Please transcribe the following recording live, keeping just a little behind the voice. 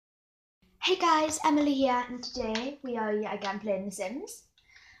Hey guys, Emily here, and today we are yet again playing The Sims.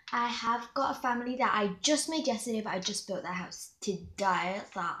 I have got a family that I just made yesterday, but I just built their house today,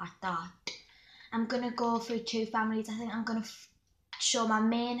 so I thought I'm gonna go through two families. I think I'm gonna show my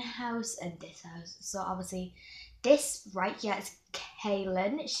main house and this house. So obviously, this right here is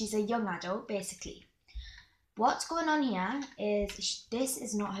Kaylin. She's a young adult, basically. What's going on here is this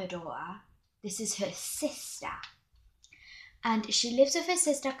is not her daughter. This is her sister. And she lives with her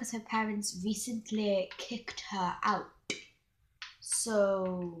sister because her parents recently kicked her out.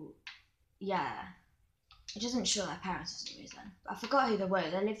 So, yeah. It doesn't show their parents for some reason. I forgot who they were.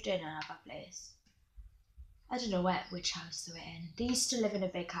 They lived in another place. I don't know which house they were in. They used to live in a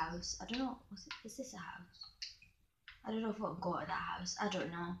big house. I don't know. Is this a house? I don't know if we'll go to that house. I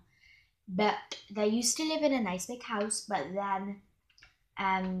don't know. But they used to live in a nice big house, but then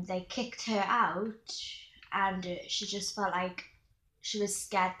they kicked her out, and she just felt like she was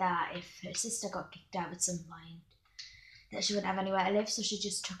scared that if her sister got kicked out at some point, that she wouldn't have anywhere to live, so she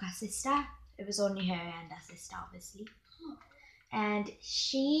just took her sister. It was only her and her sister, obviously. And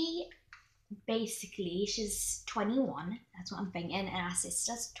she's 21, that's what I'm thinking, and her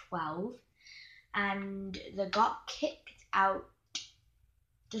sister's 12. And they got kicked out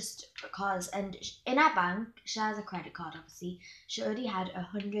just because, and in our bank, she has a credit card, obviously. She already had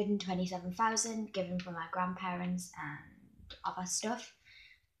 127,000 given from her grandparents and other stuff.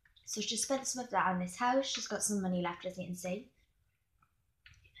 So she spent some of that on this house. She's got some money left, as you can see.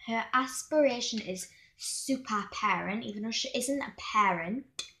 Her aspiration is super parent, even though she isn't a parent.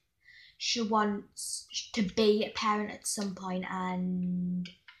 She wants to be a parent at some point, and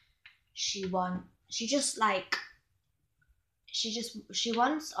she wants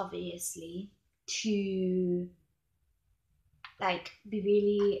obviously to be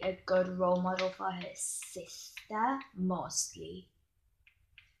really a good role model for her sister, mostly.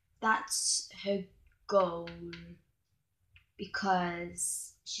 That's her goal,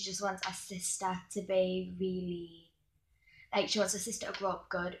 because she just wants her sister to be really, she wants her sister to grow up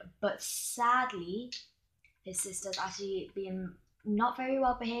good. But sadly, his sister's actually been not very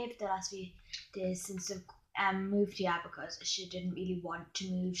well behaved the last few days since they've moved here, because she didn't really want to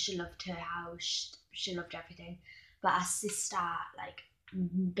move. She loved her house, she loved everything, but her sister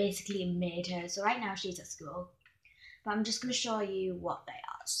basically made her. So right now she's at school, but I'm just going to show you what they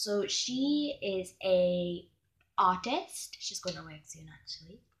are. So she is a artist. She's going to work soon,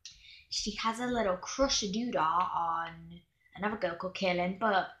 actually. She has a little crush doodah on another girl called Kaylin,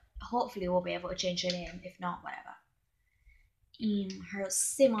 but hopefully we'll be able to change her name. If not, whatever. In her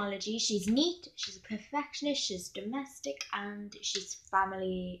simology, she's neat, she's a perfectionist, she's domestic, and she's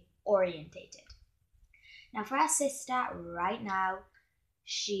family orientated. Now for her sister, right now,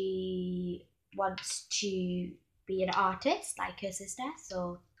 she wants to be an artist like her sister.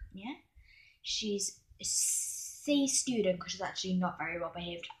 So yeah, she's a C student because she's actually not very well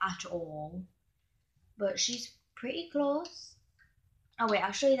behaved at all, but she's pretty close. Oh wait,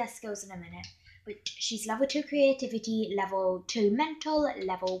 I'll show you their skills in a minute. But she's level 2 creativity, level 2 mental,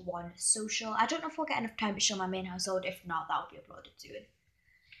 level 1 social. I don't know if we'll get enough time to show my main household. If not, that will be uploaded soon.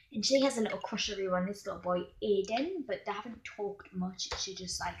 And she has a little crushery on this little boy, Aiden, but they haven't talked much. She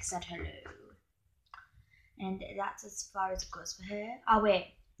just said hello. And that's as far as it goes for her. Oh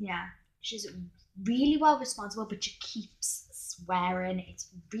wait, yeah. She's really well responsible, but she keeps swearing.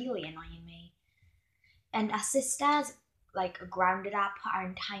 It's really annoying me. And her sister's grounded her, put her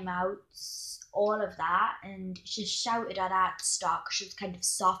in timeouts, all of that. And she shouted at her at the start because she was kind of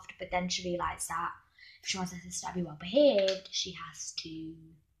soft, but then she realised that if she wants her sister to be well behaved, she has to be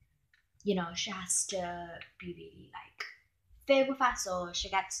really fair with her. So she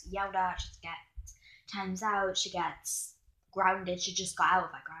gets yelled at, she gets times out, she gets grounded. She just got out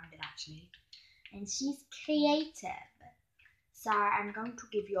of her grounded, actually. And she's creative. So I'm going to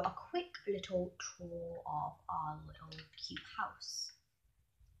give you a quick little tour of our little cute house.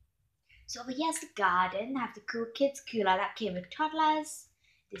 So over here's the garden. I have the cool kids cooler that came with toddlers.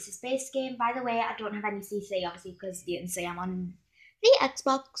 This is base game. By the way, I don't have any CC, obviously, because you can see I'm on the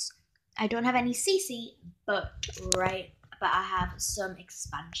Xbox. I don't have any CC, but I have some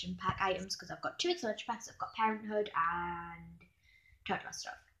expansion pack items because I've got 2 expansion packs. I've got Parenthood and toddler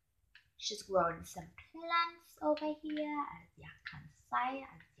stuff. She's grown some plants over here, as you can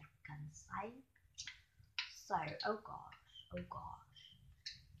see, So, oh gosh.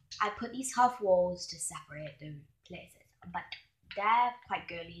 I put these half walls to separate the places, but they're quite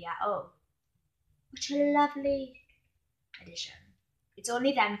girly here. Oh, which a lovely addition. It's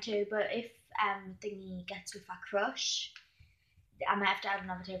only them two, but if Thingy gets with her crush, I might have to add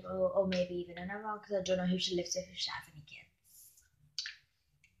another table, or maybe even another one, because I don't know who she lives with, if she has any kids.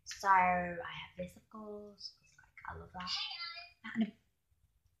 So I have this, of course, 'cause, like, I love that. And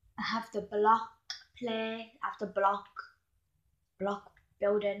I have the block play, I have the block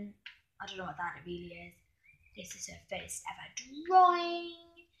building. I don't know what that really is. This is her first ever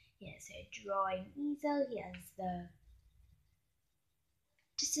drawing. Here's her drawing easel. Here's the.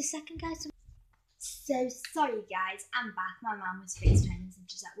 Just a second, guys. So sorry, guys. I'm back. My mum was FaceTiming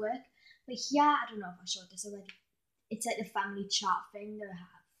since she's at work. But here, I don't know if I showed this already. It's like the family chart thing that I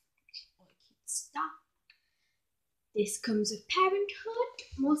have all the cute stuff. This comes with Parenthood.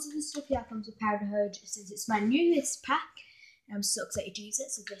 Most of the stuff here comes with Parenthood since it's my newest pack. And I'm so excited to use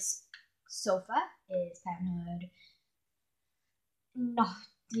it. So this sofa is Parenthood. Not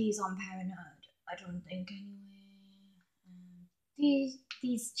these on Parenthood, I don't think anyway.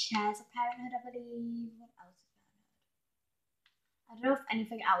 These chairs are Parenthood, I believe. What else is Parenthood? I don't know if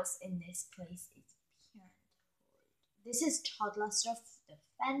anything else in this place is Parenthood. This is toddler stuff. The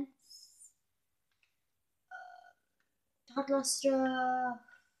fence. Toddler stuff.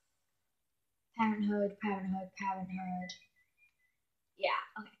 Parenthood. Yeah,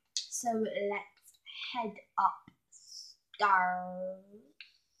 okay. So let's head upstairs.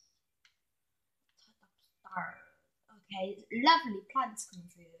 Okay, lovely plants coming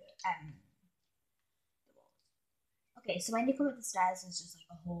through the walls. Okay, so when you come up the stairs, there's just like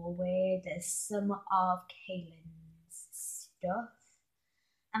a hallway. There's some of Kaylin's stuff.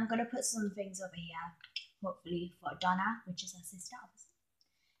 I'm gonna put some things over here, hopefully for Donna, which is her sister, obviously.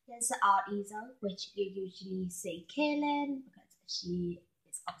 Here's the art easel, which you usually see Kaylin because she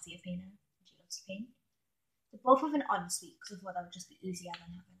is obviously a painter and she loves to paint. They both have an ensuite because I thought that would just be easier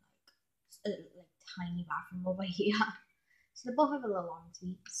than having like tiny bathroom over here. So they both have a little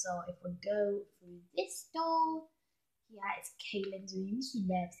ensuite. So if we go through this door, here it's Kaylin's room. She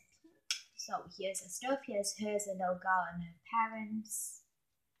loves pink. So here's her stuff. Here's hers, a little girl and her parents.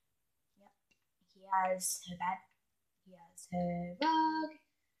 Yep. Here's her bed. Here's her rug.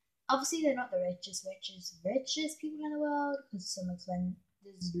 Obviously, they're not the richest people in the world because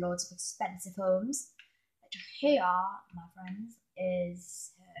there's loads of expensive homes. But here, my friends,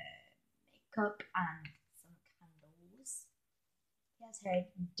 is her makeup and some candles. Here's her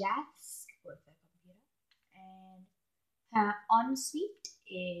desk with her computer. And her ensuite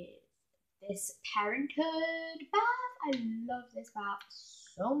is this Parenthood bath. I love this bath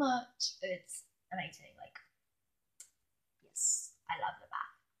so much. It's amazing. Like, yes, I love the bath.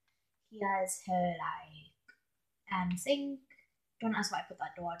 Here's her sink. Don't ask why I put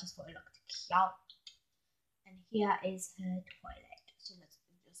that door, I just thought it looked cute. And here is her toilet. So let's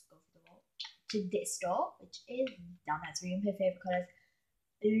just go through the wall to this door, which is Donna's room. Her favourite colours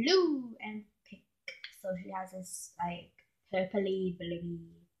blue and pink. So she has this like purpley,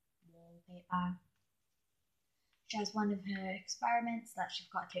 bluey wallpaper. She has one of her experiments that she's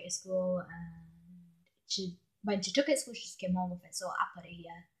got to take to school, and when she took it to school, she just came home with it. So I put it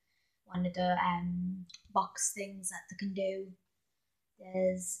here. One of the box things that they can do.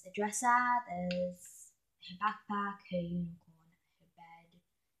 There's a dresser, there's her backpack, her unicorn, her bed,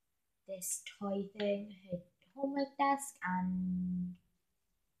 this toy thing, her homework desk, and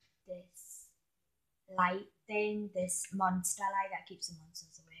this light thing, this monster light that keeps the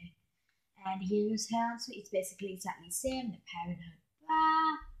monsters away. And here's her ensuite. It's basically exactly the same, the Parenthood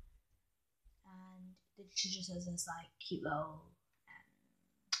bar, and she just has this like cute little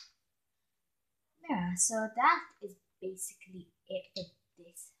mirror. So that is basically it for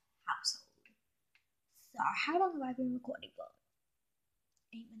this household. So how long have I been recording for?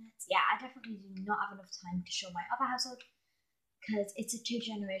 8 minutes? Yeah, I definitely do not have enough time to show my other household because it's a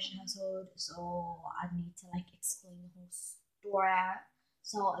 2-generation household, so I need to like explain the whole story.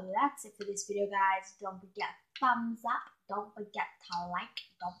 So that's it for this video, guys. Don't forget thumbs up, don't forget to like,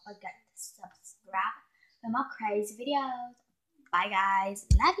 don't forget to subscribe for more crazy videos. Bye guys,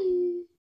 love you.